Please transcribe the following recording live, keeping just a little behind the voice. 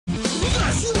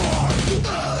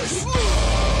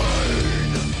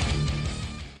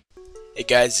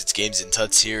guys, it's Games and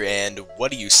Tuts here, and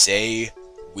what do you say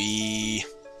we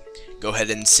go ahead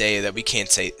and say that we can't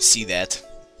see that,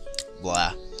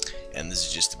 blah, and this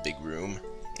is just a big room,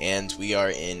 and we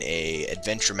are in a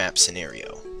adventure map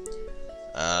scenario,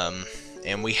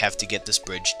 and we have to get this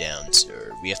bridge down,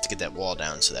 or we have to get that wall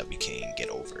down so that we can get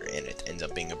over, and it ends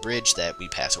up being a bridge that we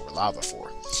pass over lava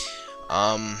for.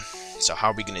 So how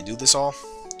are we going to do this all?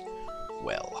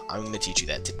 Well, I'm going to teach you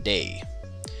that today.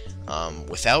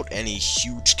 Without any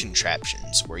huge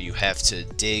contraptions where you have to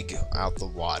dig out the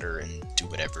water and do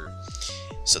whatever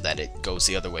so that it goes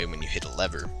the other way when you hit a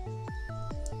lever.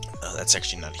 That's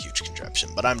actually not a huge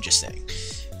contraption, but I'm just saying.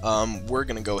 We're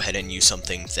going to go ahead and use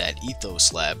something that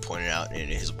EthosLab pointed out in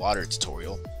his water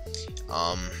tutorial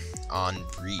on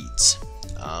reeds.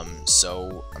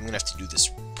 So I'm going to have to do this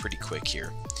pretty quick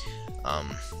here. I'm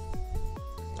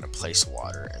going to place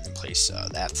water and then place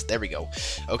that. There we go.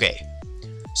 Okay.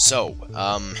 So,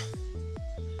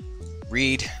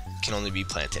 reed can only be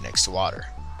planted next to water,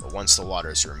 but once the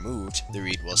water is removed, the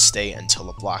reed will stay until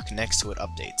a block next to it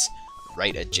updates,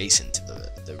 right adjacent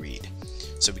to the reed.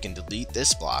 So we can delete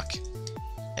this block,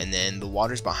 and then the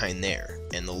water's behind there,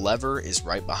 and the lever is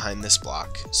right behind this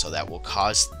block, so that will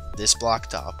cause this block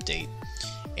to update,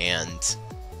 and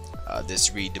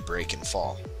this reed to break and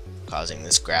fall, causing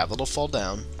this gravel to fall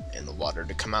down, and the water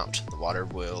to come out. The water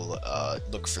will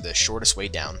look for the shortest way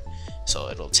down, so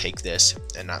it'll take this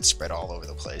and not spread all over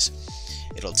the place.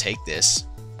 It'll take this,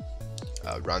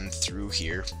 run through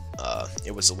here.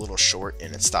 It was a little short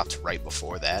and it stopped right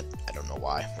before that. I don't know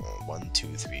why. 1, 2,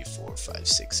 3, 4, 5,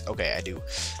 6. Okay, I do.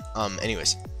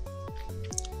 Anyways,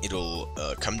 it'll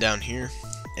come down here,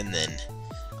 and then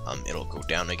it'll go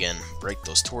down again, break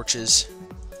those torches,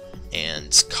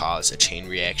 and cause a chain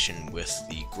reaction with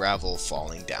the gravel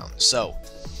falling down. So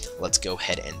let's go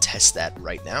ahead and test that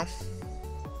right now.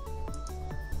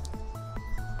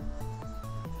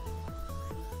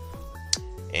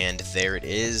 And there it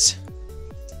is,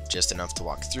 just enough to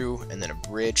walk through, and then a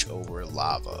bridge over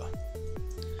lava.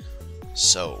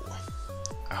 So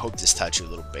I hope this taught you a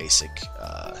little basic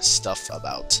stuff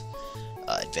about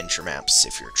adventure maps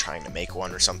if you're trying to make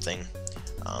one or something.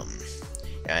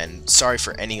 And sorry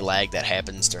for any lag that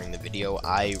happens during the video.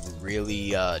 I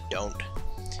really don't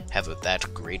have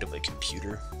that great of a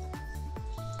computer.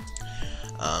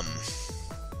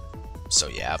 So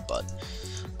yeah, but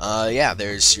yeah,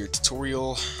 there's your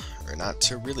tutorial, or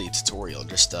not really a tutorial,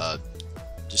 just a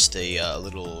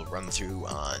little run through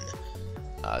on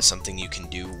something you can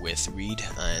do with reed,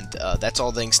 and that's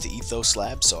all thanks to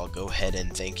EthosLab. So I'll go ahead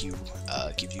and thank you,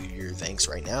 give you your thanks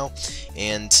right now,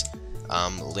 and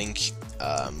I'm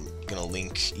gonna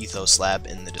link EthosLab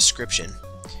in the description,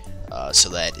 so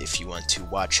that if you want to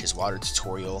watch his water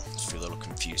tutorial, if you're a little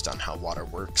confused on how water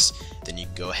works, then you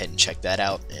can go ahead and check that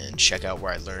out, and check out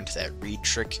where I learned that reed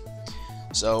trick.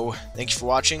 So thank you for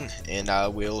watching, and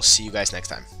we'll see you guys next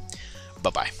time.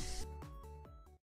 Bye bye.